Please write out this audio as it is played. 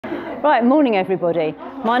Right, morning everybody.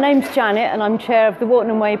 My name's Janet and I'm chair of the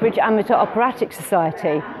Walton-on-Weybridge Amateur Operatic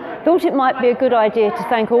Society. Thought it might be a good idea to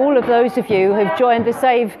thank all of those of you who have joined the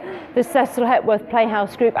Save the Cecil Hepworth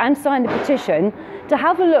Playhouse group and signed the petition to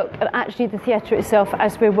have a look at actually the theatre itself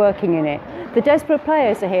as we're working in it. The Desborough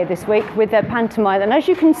players are here this week with their pantomime, and as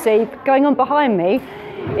you can see, going on behind me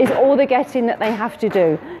is all the getting that they have to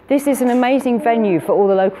do. This is an amazing venue for all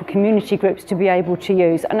the local community groups to be able to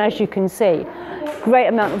use, and as you can see, great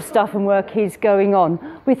amount of stuff and work is going on.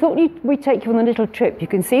 We thought we'd take you on a little trip. You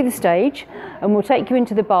can see the stage, and we'll take you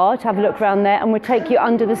into the bar to have a look around there, and we'll take you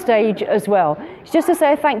under the stage as well. It's just to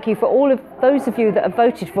say a thank you for all of those of you that have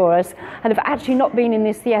voted for us and have actually not been in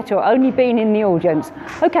this theatre or only been in the audience.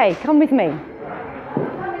 Okay, come with me.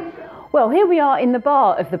 Well, here we are in the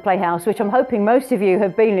bar of the Playhouse, which I'm hoping most of you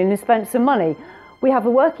have been in and spent some money. We have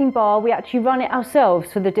a working bar. We actually run it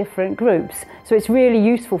ourselves for the different groups. So it's really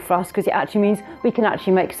useful for us because it actually means we can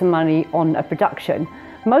actually make some money on a production.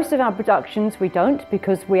 Most of our productions we don't,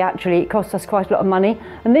 because it costs us quite a lot of money.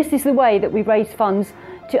 And this is the way that we raise funds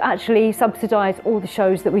to actually subsidise all the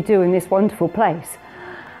shows that we do in this wonderful place.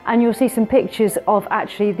 And you'll see some pictures of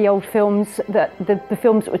actually the old films, the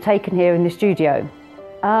films that were taken here in the studio.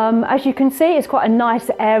 As you can see, it's quite a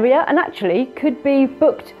nice area and actually could be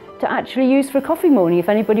booked to actually use for a coffee morning if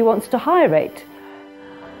anybody wants to hire it.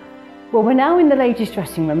 Well, we're now in the ladies'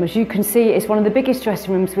 dressing room. As you can see, it's one of the biggest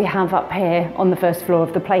dressing rooms we have up here on the first floor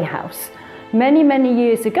of the Playhouse. Many, many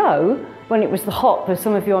years ago, when it was the Hop, as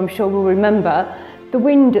some of you I'm sure will remember,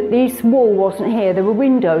 this wall wasn't here. There were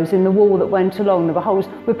windows in the wall that went along. There were holes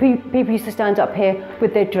where people used to stand up here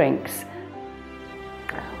with their drinks.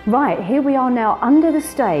 Right, here we are now under the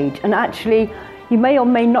stage, and actually you may or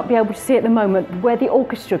may not be able to see at the moment where the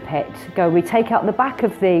orchestra pit go. We take out the back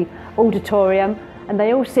of the auditorium and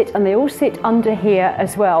they all sit under here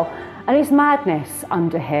as well. And it's madness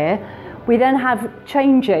under here. We then have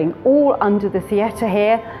changing all under the theatre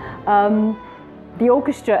here. The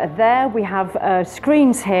orchestra are there, we have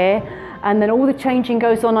screens here, and then all the changing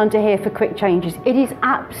goes on under here for quick changes. It is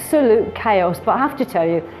absolute chaos, but I have to tell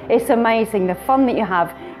you, it's amazing. The fun that you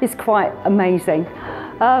have is quite amazing.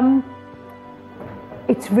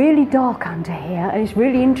 It's really dark under here, and it's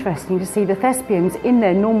really interesting to see the thespians in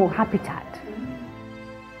their normal habitat.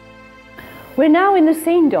 We're now in the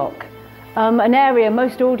scene dock, an area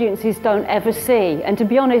most audiences don't ever see. And to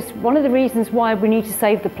be honest, one of the reasons why we need to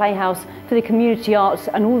save the Playhouse for the community arts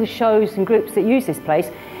and all the shows and groups that use this place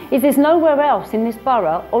is there's nowhere else in this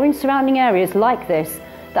borough or in surrounding areas like this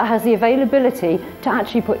that has the availability to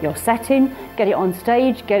actually put your set in, get it on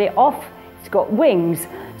stage, get it off. It's got wings.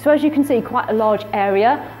 So as you can see, quite a large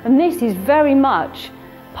area, and this is very much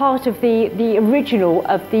part of the original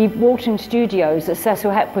of the Walton studios that Cecil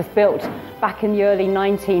Hepworth built back in the early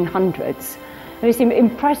 1900s. And it's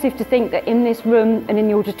impressive to think that in this room and in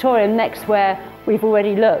the auditorium next where we've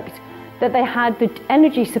already looked, that they had the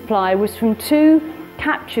energy supply was from 2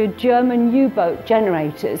 captured German U-boat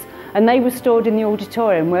generators, and they were stored in the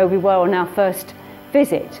auditorium where we were on our first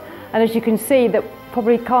visit. And as you can see, that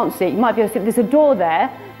probably can't see it, you might be able to see there's a door there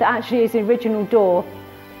that actually is the original door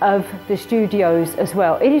of the studios as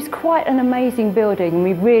well. It is quite an amazing building and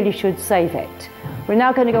we really should save it. We're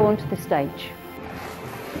now going to go onto the stage.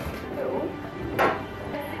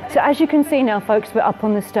 So as you can see now, folks, we're up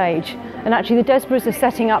on the stage, and actually the Desboroughs are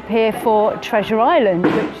setting up here for Treasure Island,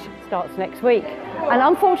 which starts next week. And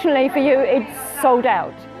unfortunately for you, it's sold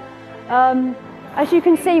out. As you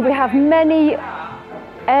can see, we have many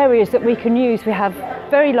areas that we can use. We have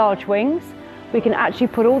very large wings. We can actually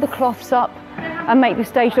put all the cloths up and make the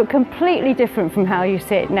stage look completely different from how you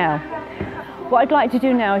see it now. What I'd like to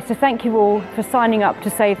do now is to thank you all for signing up to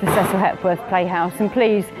Save the Cecil Hepworth Playhouse, and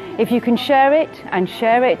please, if you can share it and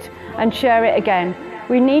share it and share it again.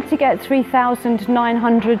 We need to get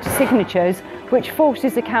 3,900 signatures, which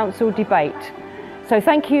forces a council debate. So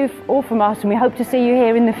thank you all from us, and we hope to see you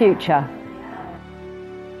here in the future.